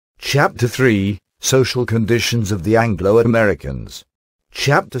Chapter 3, Social Conditions of the Anglo-Americans.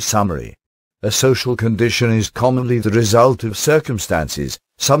 Chapter Summary. A social condition is commonly the result of circumstances,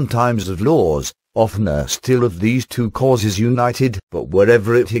 sometimes of laws, oftener still of these two causes united, but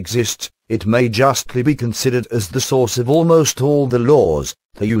wherever it exists, it may justly be considered as the source of almost all the laws,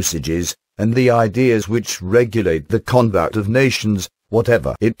 the usages, and the ideas which regulate the conduct of nations.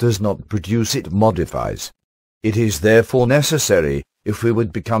 Whatever it does not produce it modifies. It is therefore necessary, if we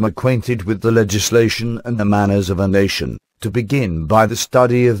would become acquainted with the legislation and the manners of a nation, to begin by the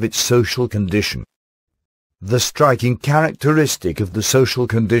study of its social condition. The striking characteristic of the social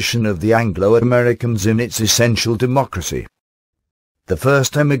condition of the Anglo-Americans in its essential democracy. The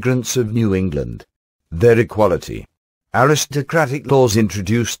first emigrants of New England. Their equality. Aristocratic laws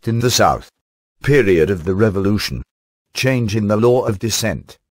introduced in the South. Period of the Revolution. Change in the law of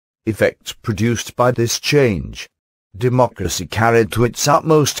descent. Effects produced by this change. Democracy carried to its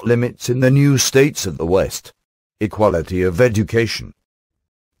utmost limits in the new states of the West. Equality of education.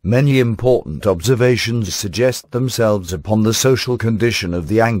 Many important observations suggest themselves upon the social condition of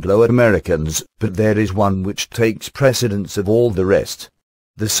the Anglo-Americans, but there is one which takes precedence of all the rest.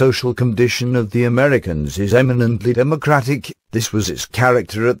 The social condition of the Americans is eminently democratic. This was its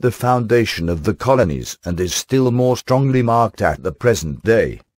character at the foundation of the colonies, and is still more strongly marked at the present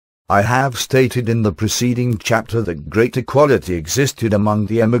day. I have stated in the preceding chapter that great equality existed among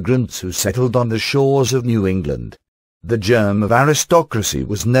the emigrants who settled on the shores of New England. The germ of aristocracy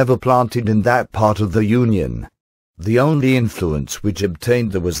was never planted in that part of the Union. The only influence which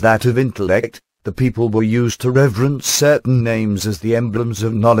obtained there was that of intellect. The people were used to reverence certain names as the emblems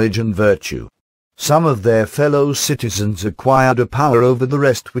of knowledge and virtue. Some of their fellow citizens acquired a power over the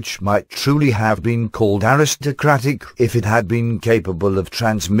rest which might truly have been called aristocratic if it had been capable of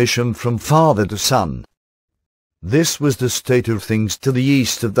transmission from father to son. This was the state of things to the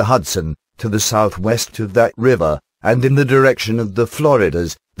east of the Hudson, to the southwest of that river, and in the direction of the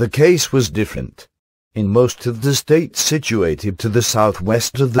Floridas, the case was different. In most of the states situated to the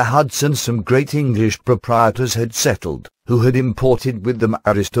southwest of the Hudson some great English proprietors had settled, who had imported with them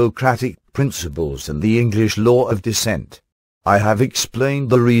aristocratic principles and the English law of descent. I have explained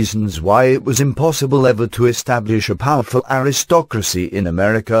the reasons why it was impossible ever to establish a powerful aristocracy in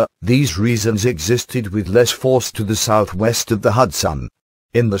America. These reasons existed with less force to the southwest of the Hudson.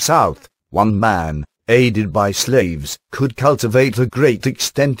 In the South, one man, aided by slaves, could cultivate a great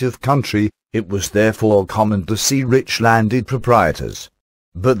extent of country. It was therefore common to see rich landed proprietors.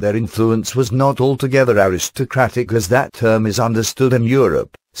 But their influence was not altogether aristocratic as that term is understood in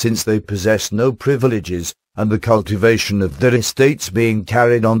Europe, since they possessed no privileges, and the cultivation of their estates being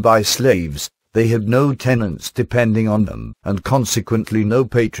carried on by slaves, they had no tenants depending on them, and consequently no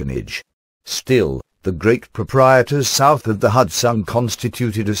patronage. Still, the great proprietors south of the Hudson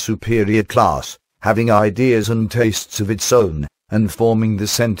constituted a superior class, having ideas and tastes of its own, and forming the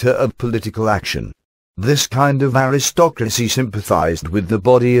center of political action. This kind of aristocracy sympathized with the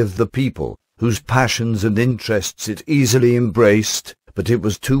body of the people, whose passions and interests it easily embraced, but it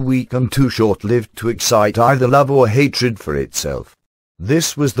was too weak and too short-lived to excite either love or hatred for itself.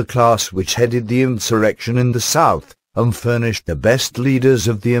 This was the class which headed the insurrection in the South, and furnished the best leaders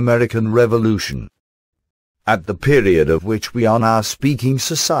of the American Revolution. At the period of which we are now speaking,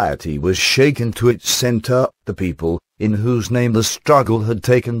 society was shaken to its center. The people, in whose name the struggle had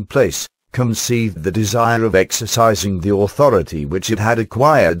taken place, conceived the desire of exercising the authority which it had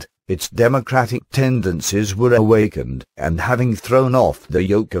acquired. Its democratic tendencies were awakened, and having thrown off the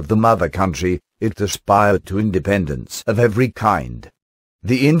yoke of the mother country, it aspired to independence of every kind.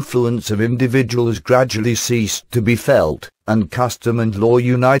 The influence of individuals gradually ceased to be felt, and custom and law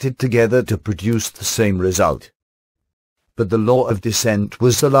united together to produce the same result. But the law of descent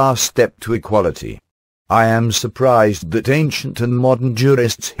was the last step to equality. I am surprised that ancient and modern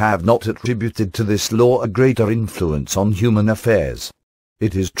jurists have not attributed to this law a greater influence on human affairs.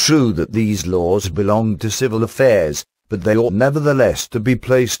 It is true that these laws belong to civil affairs, but they ought nevertheless to be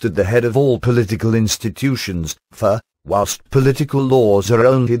placed at the head of all political institutions, for, whilst political laws are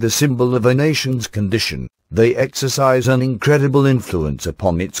only the symbol of a nation's condition, they exercise an incredible influence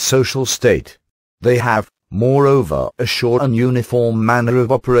upon its social state. They have, moreover, a sure and uniform manner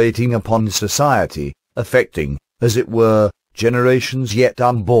of operating upon society, affecting, as it were, generations yet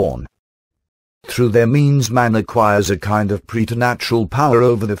unborn. Through their means man acquires a kind of preternatural power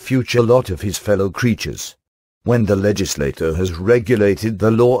over the future lot of his fellow creatures. When the legislator has regulated the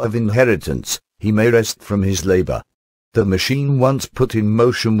law of inheritance, he may rest from his labor. The machine once put in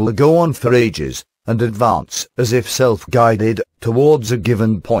motion will go on for ages, and advance, as if self-guided, towards a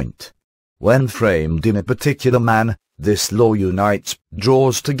given point. When framed in a particular man, This law unites,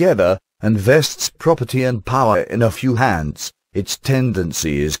 draws together, and vests property and power in a few hands. Its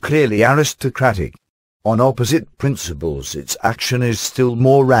tendency is clearly aristocratic. On opposite principles its action is still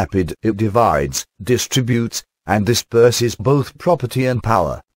more rapid. It divides, distributes, and disperses both property and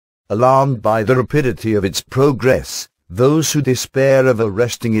power. Alarmed by the rapidity of its progress, those who despair of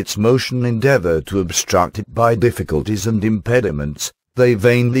arresting its motion endeavor to obstruct it by difficulties and impediments. They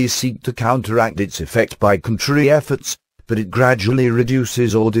vainly seek to counteract its effect by contrary efforts, but it gradually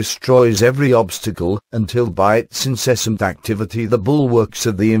reduces or destroys every obstacle, until by its incessant activity the bulwarks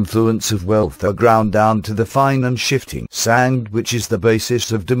of the influence of wealth are ground down to the fine and shifting sand which is the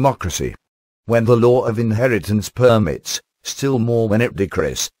basis of democracy. When the law of inheritance permits, still more when it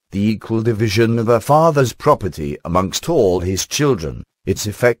decrees, the equal division of a father's property amongst all his children, its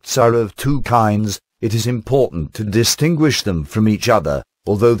effects are of two kinds. It is important to distinguish them from each other,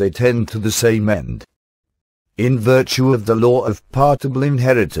 although they tend to the same end. In virtue of the law of partible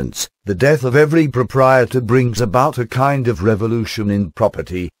inheritance, the death of every proprietor brings about a kind of revolution in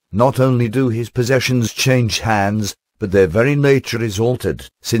property. Not only do his possessions change hands, but their very nature is altered,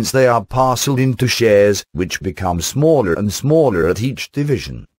 since they are parcelled into shares, which become smaller and smaller at each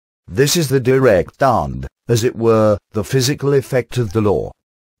division. This is the direct and, as it were, the physical effect of the law.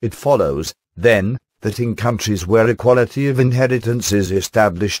 It follows, then, that in countries where equality of inheritance is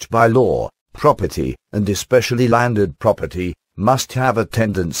established by law, property, and especially landed property, must have a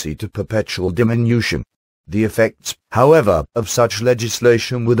tendency to perpetual diminution. The effects, however, of such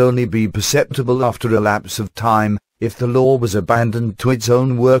legislation would only be perceptible after a lapse of time, if the law was abandoned to its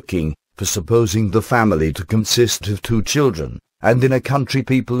own working, for supposing the family to consist of 2 children, and in a country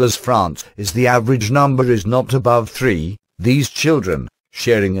people as France the average number is not above 3, these children,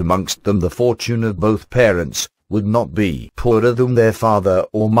 sharing amongst them the fortune of both parents, would not be poorer than their father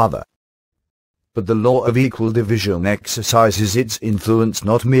or mother. But the law of equal division exercises its influence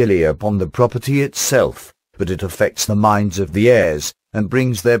not merely upon the property itself, but it affects the minds of the heirs, and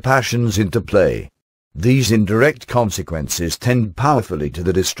brings their passions into play. These indirect consequences tend powerfully to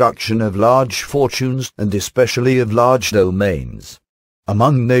the destruction of large fortunes, and especially of large domains.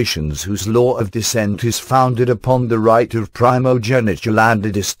 Among nations whose law of descent is founded upon the right of primogeniture,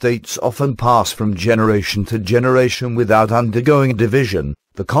 landed estates often pass from generation to generation without undergoing division,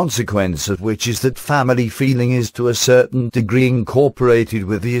 the consequence of which is that family feeling is to a certain degree incorporated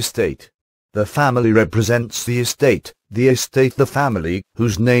with the estate. The family represents the estate the family,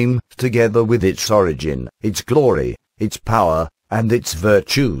 whose name, together with its origin, its glory, its power, and its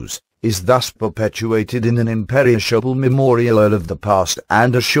virtues, is thus perpetuated in an imperishable memorial of the past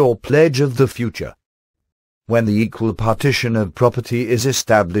and a sure pledge of the future. When the equal partition of property is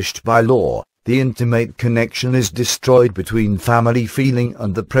established by law, the intimate connection is destroyed between family feeling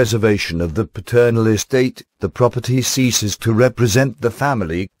and the preservation of the paternal estate. The property ceases to represent the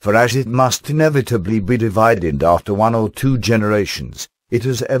family, for as it must inevitably be divided after 1 or 2 generations, it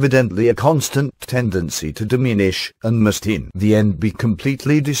has evidently a constant tendency to diminish, and must in the end be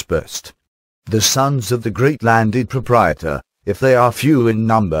completely dispersed. The sons of the great landed proprietor, if they are few in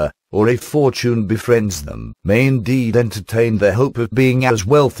number, or if fortune befriends them, may indeed entertain the hope of being as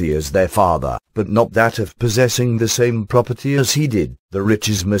wealthy as their father, but not that of possessing the same property as he did. The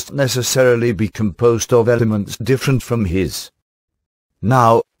riches must necessarily be composed of elements different from his.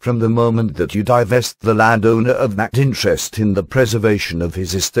 Now, from the moment that you divest the landowner of that interest in the preservation of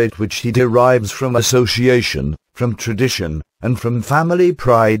his estate which he derives from association, from tradition, and from family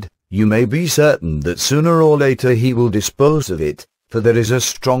pride, you may be certain that sooner or later he will dispose of it, for there is a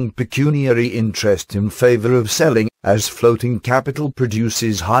strong pecuniary interest in favor of selling, as floating capital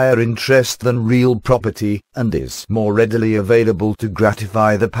produces higher interest than real property, and is more readily available to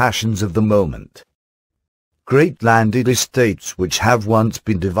gratify the passions of the moment. Great landed estates which have once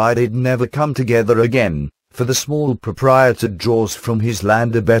been divided never come together again, for the small proprietor draws from his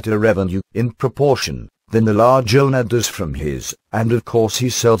land a better revenue, in proportion, than the large owner does from his, and of course he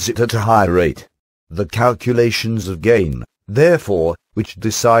sells it at a higher rate. The calculations of gain, therefore, which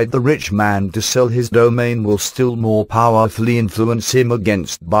decide the rich man to sell his domain will still more powerfully influence him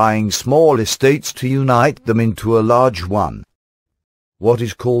against buying small estates to unite them into a large one. What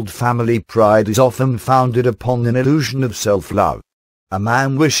is called family pride is often founded upon an illusion of self-love. A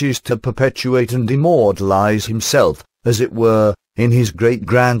man wishes to perpetuate and immortalize himself, as it were, in his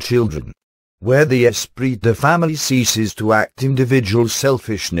great-grandchildren. Where the esprit de famille ceases to act, individual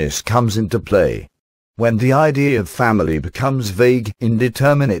selfishness comes into play. When the idea of family becomes vague,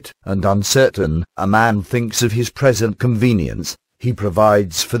 indeterminate, and uncertain, a man thinks of his present convenience, he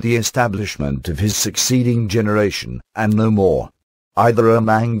provides for the establishment of his succeeding generation, and no more. Either a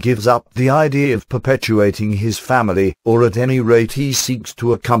man gives up the idea of perpetuating his family, or at any rate he seeks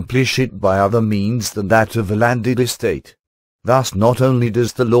to accomplish it by other means than that of a landed estate. Thus not only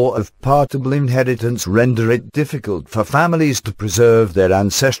does the law of partible inheritance render it difficult for families to preserve their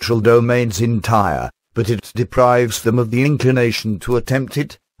ancestral domains entire, but it deprives them of the inclination to attempt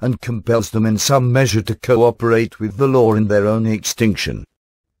it, and compels them in some measure to cooperate with the law in their own extinction.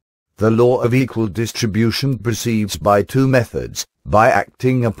 The law of equal distribution proceeds by two methods. By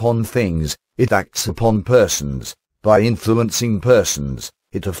acting upon things, it acts upon persons. By influencing persons,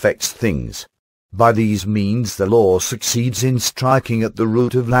 it affects things. By these means the law succeeds in striking at the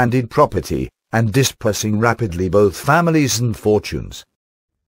root of landed property, and dispersing rapidly both families and fortunes.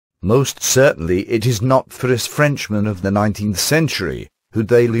 Most certainly it is not for us Frenchmen of the 19th century, who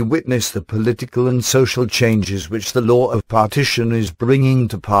daily witness the political and social changes which the law of partition is bringing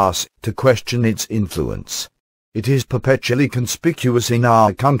to pass, to question its influence. It is perpetually conspicuous in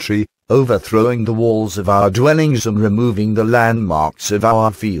our country, overthrowing the walls of our dwellings and removing the landmarks of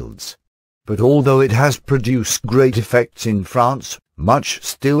our fields. But although it has produced great effects in France, much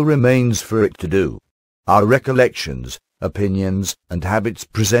still remains for it to do. Our recollections, opinions, and habits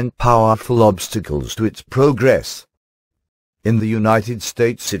present powerful obstacles to its progress. In the United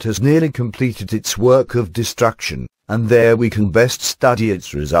States it has nearly completed its work of destruction, and there we can best study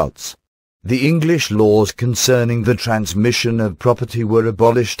its results. The English laws concerning the transmission of property were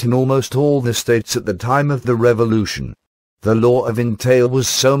abolished in almost all the states at the time of the Revolution. The law of entail was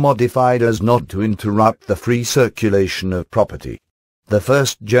so modified as not to interrupt the free circulation of property. The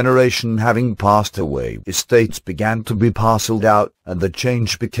first generation having passed away, estates began to be parcelled out, and the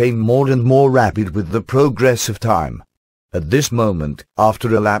change became more and more rapid with the progress of time. At this moment,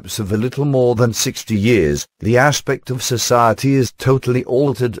 after a lapse of a little more than 60 years, the aspect of society is totally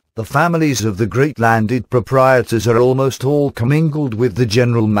altered. The families of the great landed proprietors are almost all commingled with the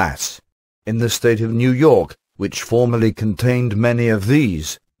general mass. In the state of New York, which formerly contained many of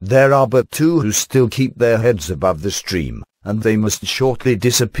these, there are but two who still keep their heads above the stream, and they must shortly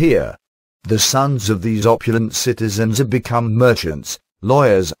disappear. The sons of these opulent citizens have become merchants,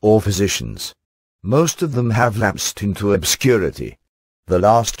 lawyers, or physicians. Most of them have lapsed into obscurity. The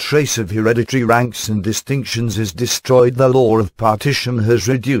last trace of hereditary ranks and distinctions is destroyed. The law of partition has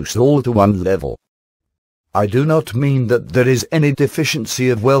reduced all to one level. I do not mean that there is any deficiency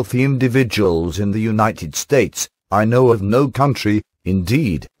of wealthy individuals in the United States. I know of no country,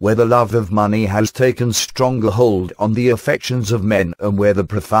 indeed, where the love of money has taken stronger hold on the affections of men, and where the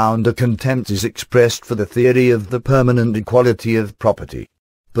profounder contempt is expressed for the theory of the permanent equality of property.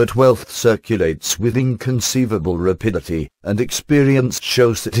 But wealth circulates with inconceivable rapidity, and experience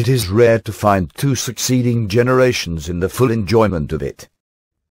shows that it is rare to find two succeeding generations in the full enjoyment of it.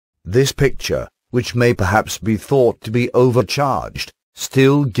 This picture, which may perhaps be thought to be overcharged,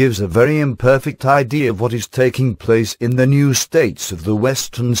 still gives a very imperfect idea of what is taking place in the new states of the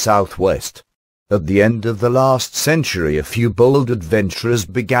West and Southwest. At the end of the last century a few bold adventurers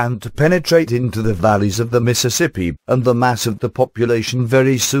began to penetrate into the valleys of the Mississippi, and the mass of the population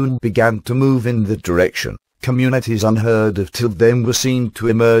very soon began to move in that direction. Communities unheard of till then were seen to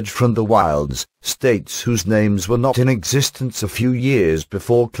emerge from the wilds. States whose names were not in existence a few years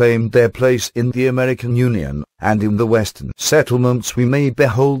before claimed their place in the American Union, and in the Western settlements we may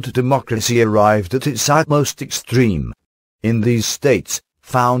behold democracy arrived at its utmost extreme. In these states,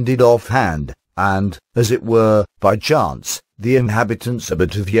 founded offhand, and, as it were, by chance, the inhabitants are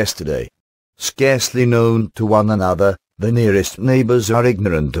but of yesterday. Scarcely known to one another, the nearest neighbors are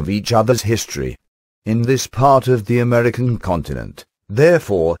ignorant of each other's history. In this part of the American continent,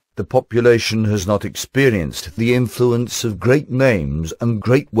 therefore, the population has not experienced the influence of great names and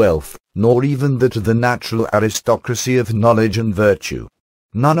great wealth, nor even that of the natural aristocracy of knowledge and virtue.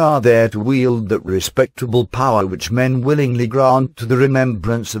 None are there to wield that respectable power which men willingly grant to the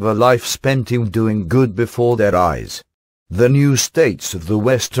remembrance of a life spent in doing good before their eyes. The new states of the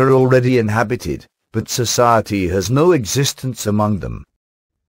West are already inhabited, but society has no existence among them.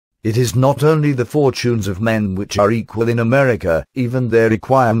 It is not only the fortunes of men which are equal in America, even their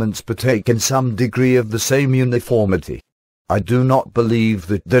requirements partake in some degree of the same uniformity. I do not believe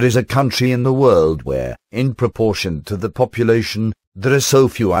that there is a country in the world where, in proportion to the population, there are so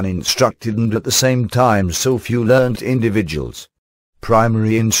few uninstructed and at the same time so few learned individuals.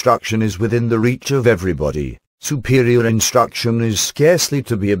 Primary instruction is within the reach of everybody. Superior instruction is scarcely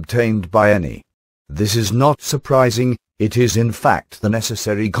to be obtained by any. This is not surprising, it is in fact the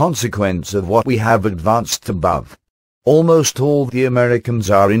necessary consequence of what we have advanced above. Almost all the Americans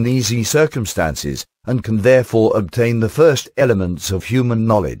are in easy circumstances, and can therefore obtain the first elements of human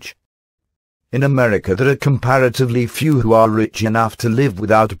knowledge. In America there are comparatively few who are rich enough to live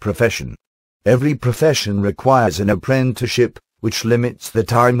without a profession. Every profession requires an apprenticeship, which limits the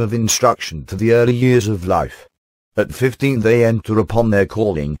time of instruction to the early years of life. At 15 they enter upon their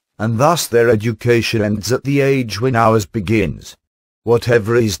calling, and thus their education ends at the age when ours begins.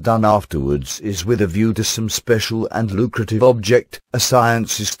 Whatever is done afterwards is with a view to some special and lucrative object. A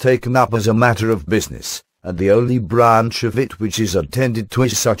science is taken up as a matter of business, and the only branch of it which is attended to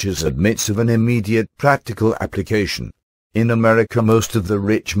is such as admits of an immediate practical application. In America most of the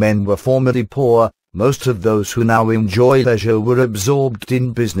rich men were formerly poor. Most of those who now enjoy leisure were absorbed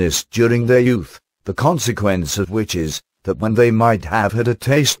in business during their youth, the consequence of which is, that when they might have had a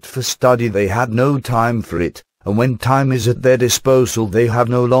taste for study they had no time for it, and when time is at their disposal they have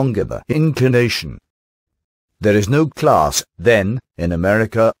no longer the inclination. There is no class, then, in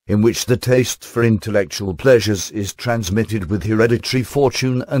America, in which the taste for intellectual pleasures is transmitted with hereditary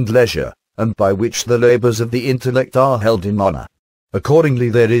fortune and leisure, and by which the labors of the intellect are held in honor. Accordingly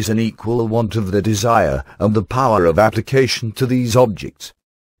there is an equal want of the desire and the power of application to these objects.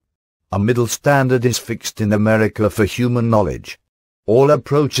 A middle standard is fixed in America for human knowledge. All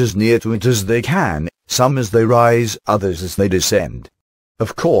approach as near to it as they can, some as they rise, others as they descend.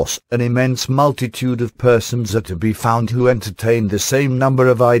 Of course, an immense multitude of persons are to be found who entertain the same number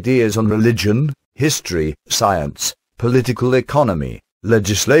of ideas on religion, history, science, political economy,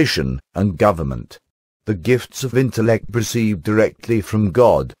 legislation, and government. The gifts of intellect proceed directly from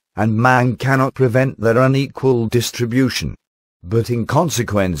God, and man cannot prevent their unequal distribution. But in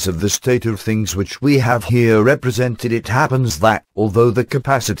consequence of the state of things which we have here represented, it happens that, although the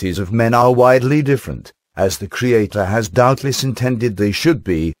capacities of men are widely different, as the Creator has doubtless intended they should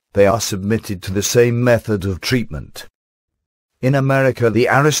be, they are submitted to the same method of treatment. In America the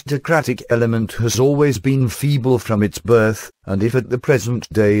aristocratic element has always been feeble from its birth, and if at the present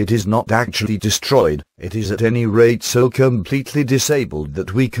day it is not actually destroyed, it is at any rate so completely disabled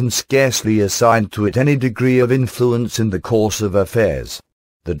that we can scarcely assign to it any degree of influence in the course of affairs.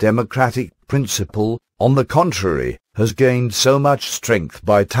 The democratic principle, on the contrary, has gained so much strength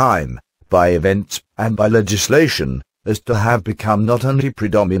by time, by events, and by legislation, as to have become not only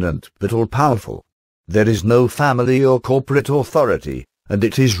predominant but all-powerful. There is no family or corporate authority, and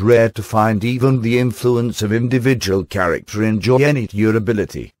it is rare to find even the influence of individual character enjoy any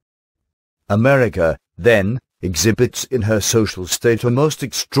durability. America, then, exhibits in her social state a most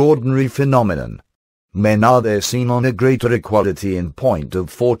extraordinary phenomenon. Men are there seen on a greater equality in point of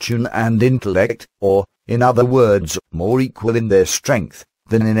fortune and intellect, or, in other words, more equal in their strength,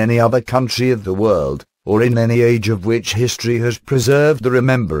 than in any other country of the world, or in any age of which history has preserved the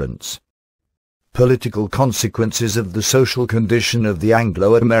remembrance. Political consequences of the social condition of the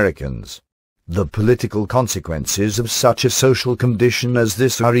Anglo-Americans. The political consequences of such a social condition as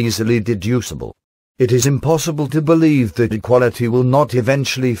this are easily deducible. It is impossible to believe that equality will not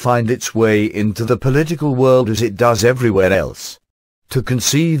eventually find its way into the political world as it does everywhere else. To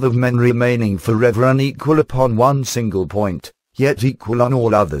conceive of men remaining forever unequal upon one single point, yet equal on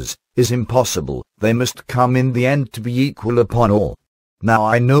all others, is impossible. They must come in the end to be equal upon all. Now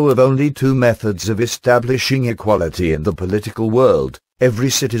I know of only two methods of establishing equality in the political world. Every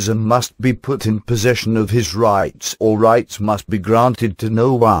citizen must be put in possession of his rights, or rights must be granted to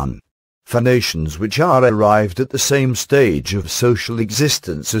no one. For nations which are arrived at the same stage of social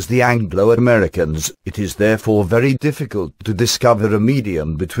existence as the Anglo-Americans, it is therefore very difficult to discover a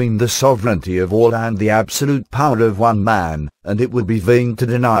medium between the sovereignty of all and the absolute power of one man, and it would be vain to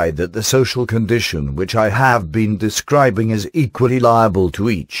deny that the social condition which I have been describing is equally liable to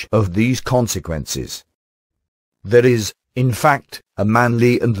each of these consequences. There is, in fact, a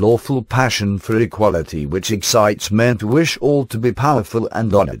manly and lawful passion for equality which excites men to wish all to be powerful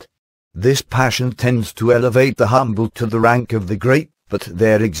and honored. This passion tends to elevate the humble to the rank of the great, but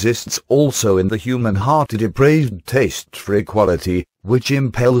there exists also in the human heart a depraved taste for equality, which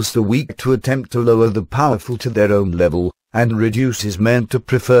impels the weak to attempt to lower the powerful to their own level, and reduces men to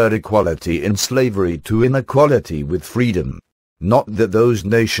prefer equality in slavery to inequality with freedom. Not that those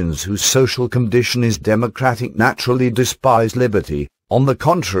nations whose social condition is democratic naturally despise liberty, on the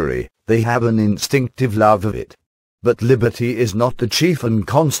contrary, they have an instinctive love of it. But liberty is not the chief and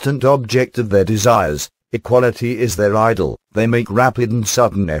constant object of their desires. Equality is their idol. They make rapid and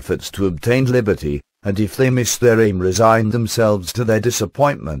sudden efforts to obtain liberty, and if they miss their aim resign themselves to their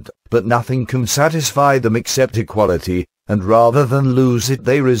disappointment, but nothing can satisfy them except equality, and rather than lose it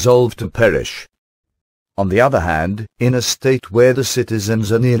they resolve to perish. On the other hand, in a state where the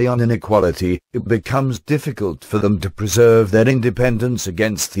citizens are nearly on an equality, it becomes difficult for them to preserve their independence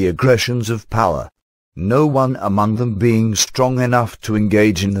against the aggressions of power. no one among them being strong enough to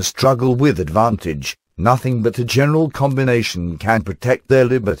engage in the struggle with advantage, nothing but a general combination can protect their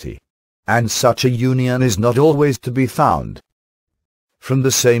liberty. And such a union is not always to be found. From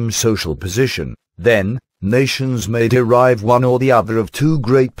the same social position, then, nations may derive one or the other of two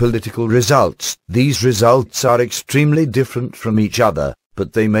great political results. These results are extremely different from each other,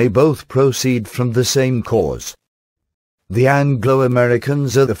 but they may both proceed from the same cause. The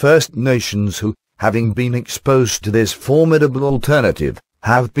Anglo-Americans are the first nations who, having been exposed to this formidable alternative,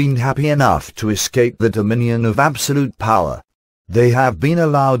 have been happy enough to escape the dominion of absolute power. They have been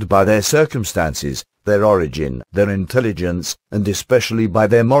allowed by their circumstances, their origin, their intelligence, and especially by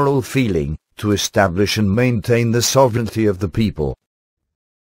their moral feeling, to establish and maintain the sovereignty of the people.